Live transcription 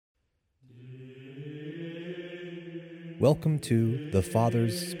Welcome to The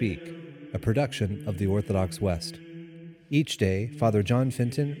Fathers Speak, a production of the Orthodox West. Each day, Father John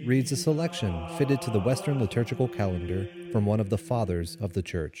Fenton reads a selection fitted to the Western liturgical calendar from one of the Fathers of the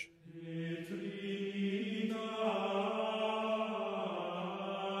Church.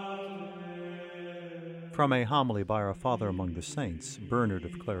 From a homily by our Father among the Saints, Bernard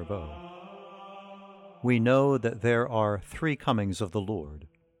of Clairvaux. We know that there are three comings of the Lord.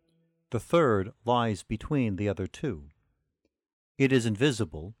 The third lies between the other two. It is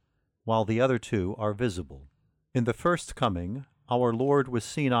invisible, while the other two are visible. In the first coming, our Lord was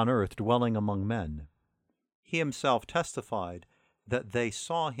seen on earth dwelling among men. He himself testified that they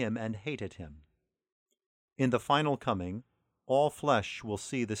saw him and hated him. In the final coming, all flesh will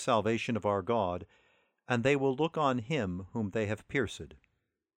see the salvation of our God, and they will look on him whom they have pierced.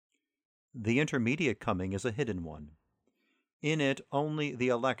 The intermediate coming is a hidden one. In it only the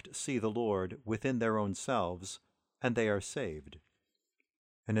elect see the Lord within their own selves, and they are saved.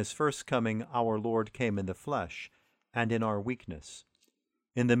 In his first coming our Lord came in the flesh, and in our weakness.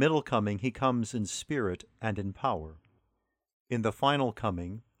 In the middle coming he comes in spirit and in power. In the final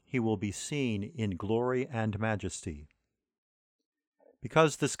coming he will be seen in glory and majesty.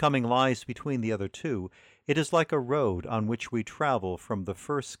 Because this coming lies between the other two, it is like a road on which we travel from the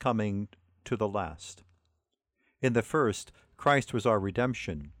first coming to the last. In the first, Christ was our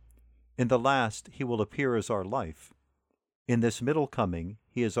redemption. In the last, he will appear as our life. In this middle coming,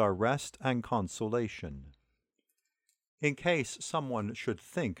 he is our rest and consolation. In case someone should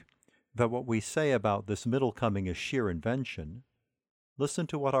think that what we say about this middle coming is sheer invention, listen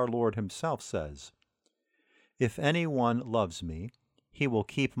to what our Lord himself says. If anyone loves me, he will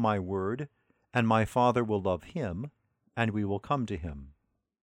keep my word, and my Father will love him, and we will come to him.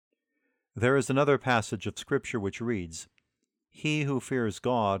 There is another passage of Scripture which reads, "He who fears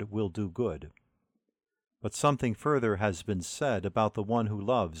God will do good." But something further has been said about the one who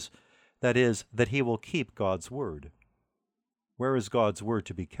loves, that is, that he will keep God's word. Where is God's word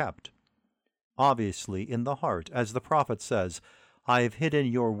to be kept? Obviously in the heart, as the prophet says, "I have hidden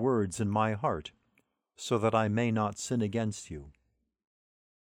your words in my heart, so that I may not sin against you."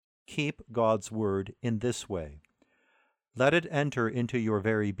 Keep God's word in this way. Let it enter into your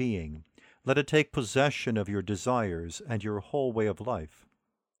very being. Let it take possession of your desires and your whole way of life.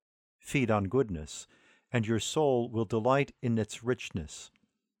 Feed on goodness, and your soul will delight in its richness.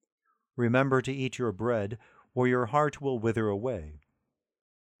 Remember to eat your bread, or your heart will wither away.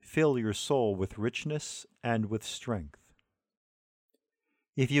 Fill your soul with richness and with strength.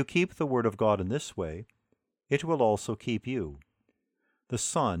 If you keep the word of God in this way, it will also keep you. The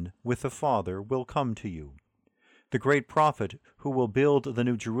Son, with the Father, will come to you. The great prophet who will build the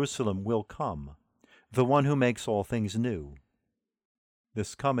New Jerusalem will come, the one who makes all things new.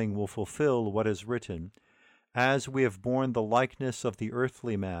 This coming will fulfill what is written, "As we have borne the likeness of the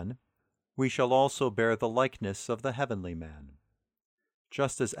earthly man, we shall also bear the likeness of the heavenly man."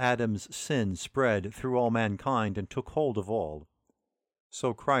 Just as Adam's sin spread through all mankind and took hold of all,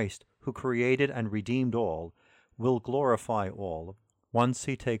 so Christ, who created and redeemed all, will glorify all once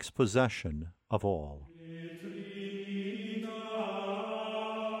he takes possession of all.